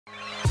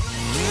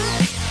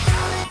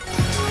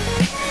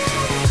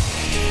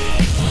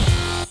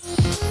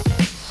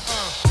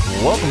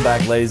Welcome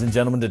back, ladies and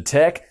gentlemen, to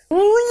Tech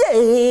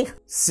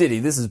City.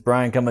 This is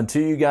Brian coming to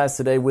you guys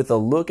today with a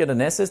look at an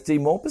SSD,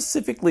 more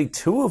specifically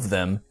two of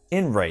them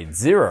in RAID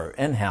 0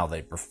 and how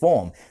they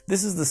perform.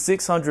 This is the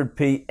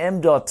 600p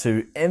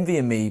M.2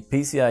 NVMe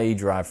PCie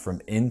drive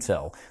from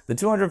Intel. The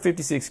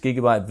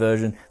 256GB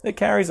version that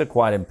carries a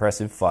quite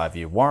impressive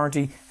 5-year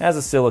warranty, has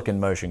a silicon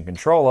motion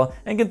controller,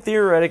 and can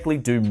theoretically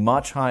do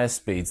much higher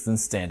speeds than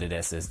standard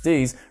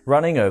SSDs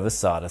running over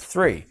SATA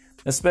 3.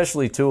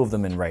 Especially two of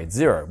them in RAID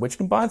 0, which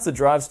combines the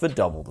drives for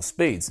double the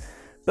speeds,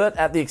 but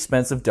at the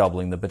expense of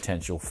doubling the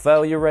potential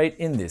failure rate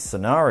in this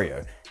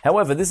scenario.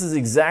 However, this is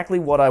exactly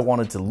what I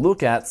wanted to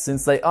look at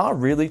since they are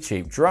really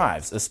cheap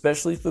drives,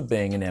 especially for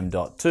being an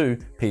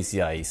M.2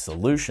 PCIe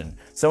solution.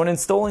 So in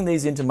installing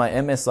these into my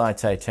MSI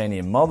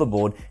titanium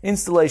motherboard,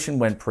 installation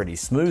went pretty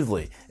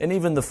smoothly, and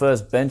even the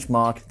first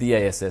benchmark, the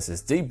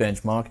ASSSD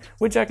benchmark,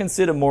 which I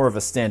consider more of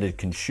a standard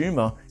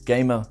consumer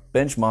gamer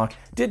benchmark,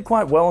 did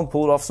quite well and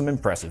pulled off some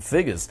impressive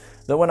figures.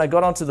 Though when I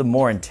got onto the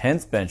more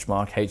intense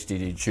benchmark,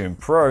 HDTune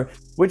Pro,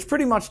 which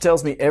pretty much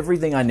tells me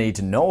everything I need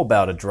to know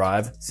about a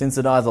drive, since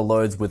it either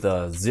loads with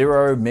a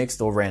 0,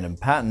 mixed or random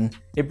pattern,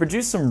 it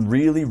produced some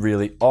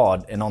really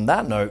odd, and on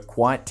that note,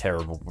 quite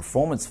terrible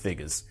performance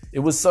figures. It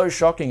was so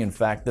shocking in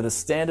fact that a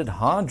standard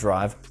hard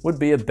drive would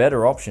be a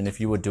better option if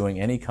you were doing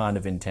any kind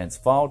of intense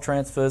file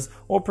transfers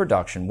or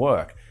production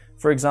work.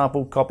 For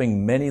example,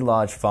 copying many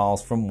large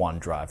files from one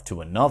drive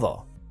to another.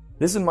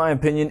 This, in my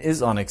opinion,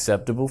 is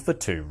unacceptable for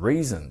two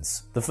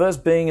reasons. The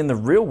first being, in the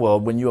real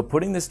world, when you are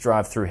putting this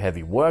drive through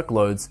heavy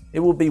workloads, it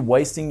will be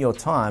wasting your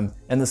time,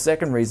 and the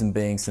second reason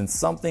being, since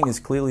something is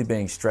clearly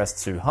being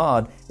stressed too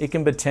hard, it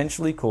can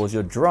potentially cause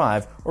your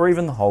drive or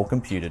even the whole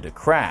computer to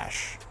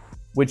crash,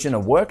 which in a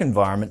work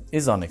environment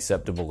is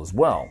unacceptable as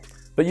well.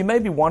 But you may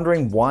be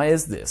wondering, why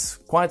is this?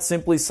 Quite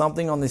simply,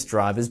 something on this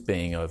drive is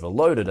being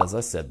overloaded, as I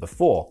said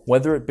before,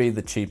 whether it be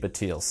the cheaper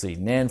TLC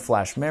NAND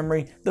flash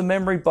memory, the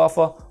memory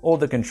buffer, or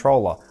the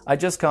controller. I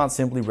just can't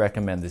simply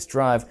recommend this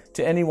drive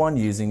to anyone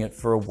using it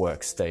for a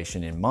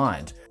workstation in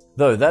mind.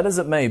 Though that as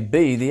it may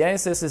be, the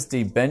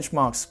ASSSD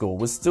benchmark score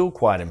was still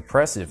quite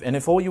impressive, and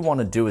if all you want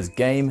to do is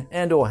game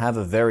and or have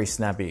a very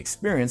snappy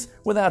experience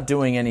without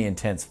doing any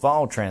intense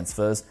file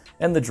transfers,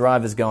 and the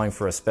drive is going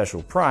for a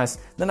special price,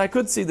 then I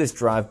could see this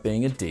drive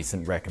being a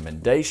decent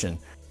recommendation.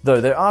 Though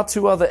there are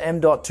two other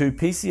M.2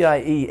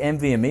 PCIe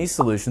NVMe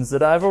solutions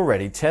that I've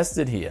already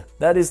tested here.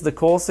 That is the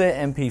Corsair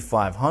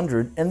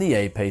MP500 and the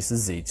Apacer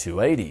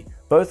Z280.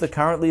 Both are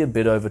currently a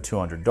bit over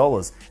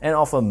 $200 and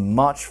offer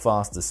much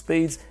faster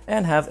speeds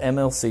and have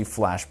MLC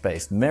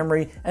flash-based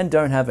memory and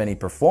don't have any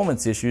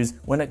performance issues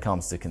when it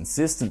comes to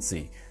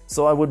consistency.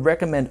 So I would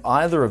recommend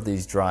either of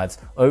these drives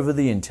over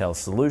the Intel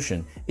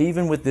solution,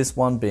 even with this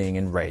one being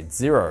in RAID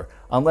 0,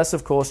 unless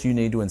of course you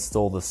need to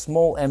install the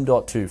small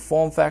M.2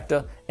 form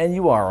factor and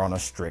you are on a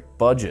strict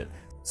budget.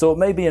 So it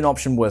may be an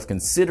option worth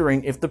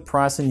considering if the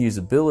price and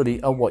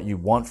usability are what you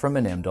want from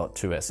an M.2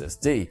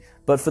 SSD.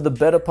 But for the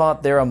better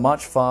part, there are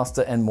much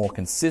faster and more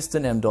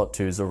consistent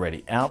M.2s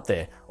already out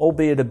there,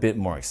 albeit a bit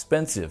more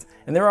expensive.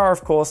 And there are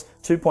of course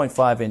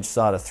 2.5-inch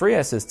SATA 3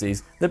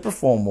 SSDs that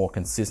perform more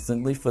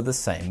consistently for the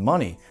same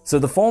money. So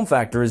the form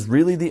factor is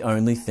really the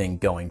only thing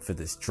going for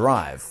this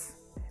drive.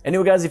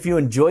 Anyway guys, if you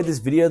enjoyed this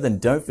video, then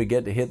don't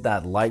forget to hit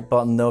that like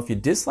button. Though if you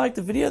disliked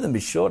the video, then be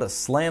sure to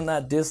slam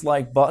that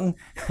dislike button,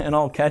 and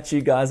I'll catch you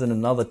guys in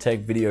another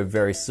tech video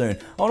very soon.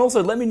 And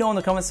also let me know in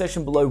the comment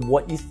section below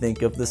what you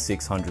think of the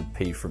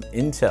 600p from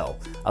Intel.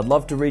 I'd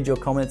love to read your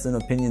comments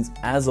and opinions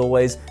as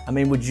always. I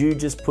mean, would you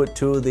just put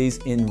two of these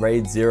in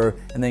RAID 0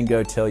 and then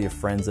go tell your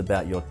friends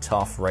about your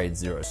tough RAID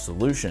 0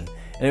 solution?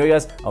 Anyway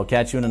guys, I'll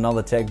catch you in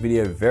another tech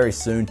video very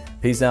soon.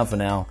 Peace out for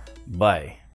now. Bye.